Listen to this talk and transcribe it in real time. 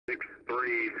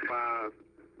35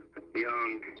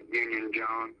 Young Union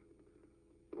John,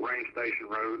 Range Station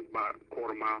Road, about a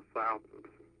quarter mile south of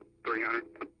 300.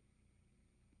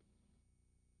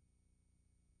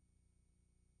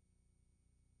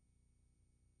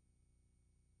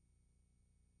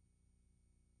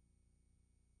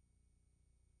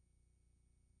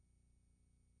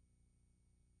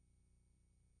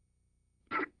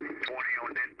 On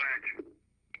dispatch.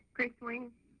 Chris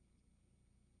Wing.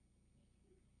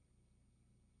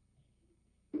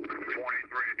 23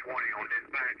 to 20 on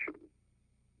dispatch.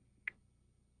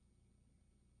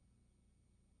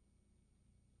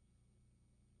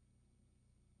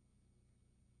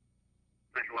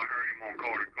 Central, I heard him on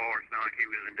car to car. It sounded like he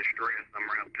was in distress. I'm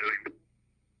around to him.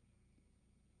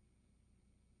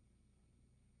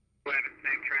 Glad to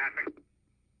see traffic.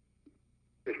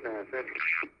 It's not Central.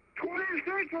 20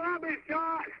 Central, I've been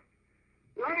shot.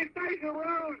 Range Station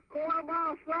Road, quarter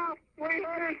mile south,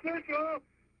 300 Central.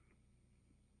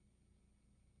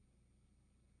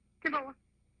 Central.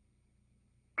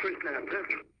 Chris now,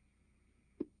 Central.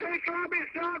 Central, I've been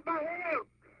shot by him.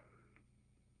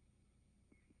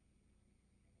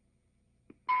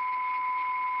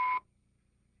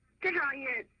 Central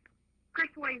units. Chris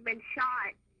Wing's been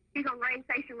shot. He's on Range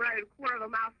Station Road, quarter of a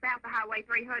mile south of Highway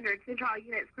 300. Central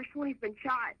units. Chris Wing's been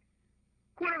shot.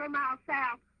 Quarter of a mile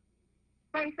south.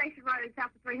 Range Station Road,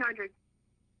 south of 300.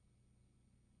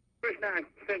 Chris 9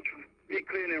 Central. Get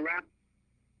clear and route.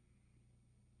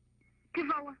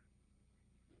 Central.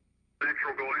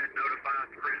 Central, go ahead and notify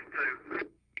Chris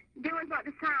 2. Doing what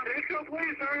this time? Central,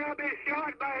 please, sir, I've been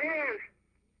shot by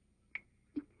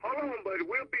him. Hold on, buddy.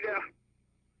 We'll be there.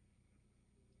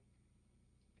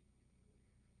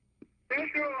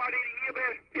 Central, I need a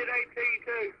EMS 1018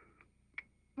 too.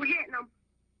 We're getting them.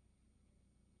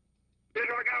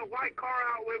 Central, I got a white car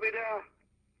out with me now.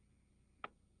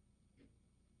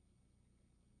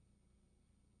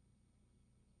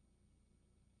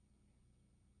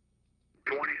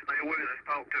 Stay with us.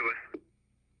 Talk to us.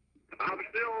 I'm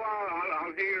still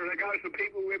I'm here. I got some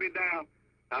people with me now.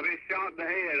 I've been shot in the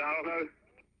head. I don't know.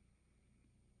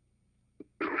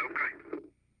 Okay.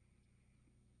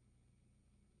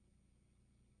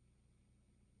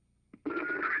 Chris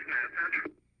 9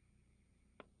 Central.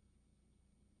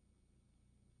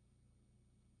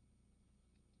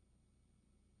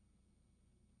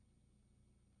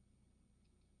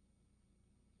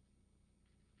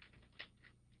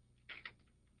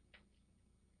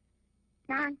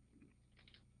 Nine.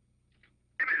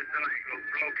 Give me the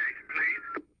location, please.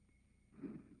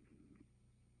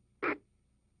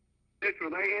 Central,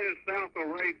 they headed south on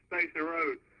Range Station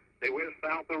Road. They went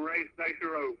south on Range Station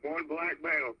Road. One black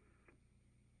male.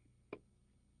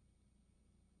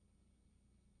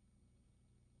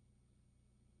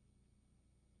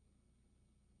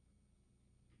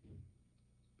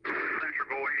 Central,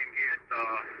 go ahead and get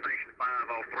Station 5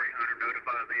 off 300.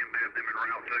 Notify them, have them en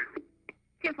route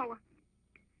 2. Central.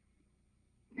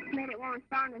 Minute one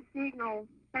respond to signal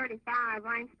 35,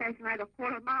 Range Station Road, a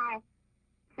quarter mile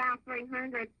south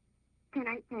 300,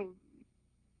 1018.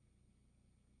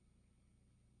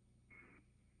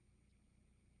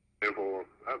 Therefore,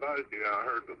 I advise you, I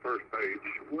heard the first page.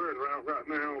 We're en route right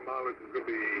now. Mileage is going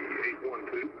to be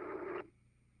 812.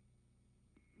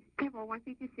 Central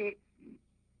 156.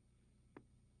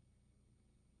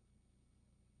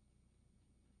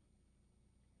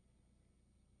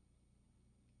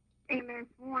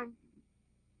 MS1.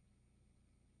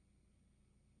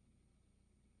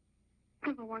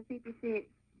 Central 156.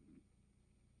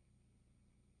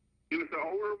 He was an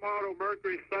older model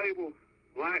Mercury Sable,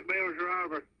 black male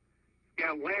driver. It's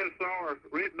got Landstar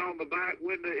written on the back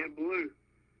window in blue.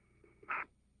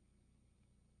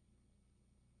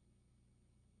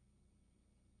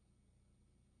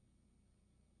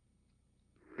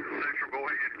 Central, go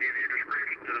ahead and give your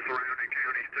description to the surrounding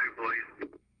counties too,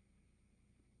 please.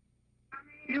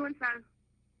 Doing so.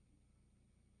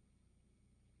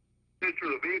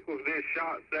 Central, the vehicle's been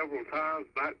shot several times.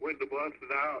 Back window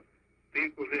busted out.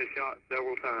 Vehicle's been shot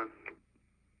several times.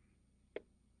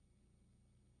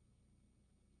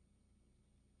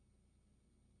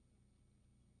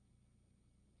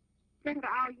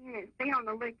 Central, all units, be on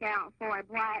the lookout for a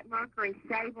black Mercury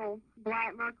Sable,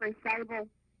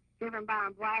 driven by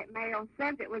a black male.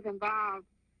 Subject was involved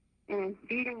in a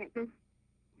shooting at this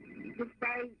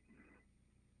date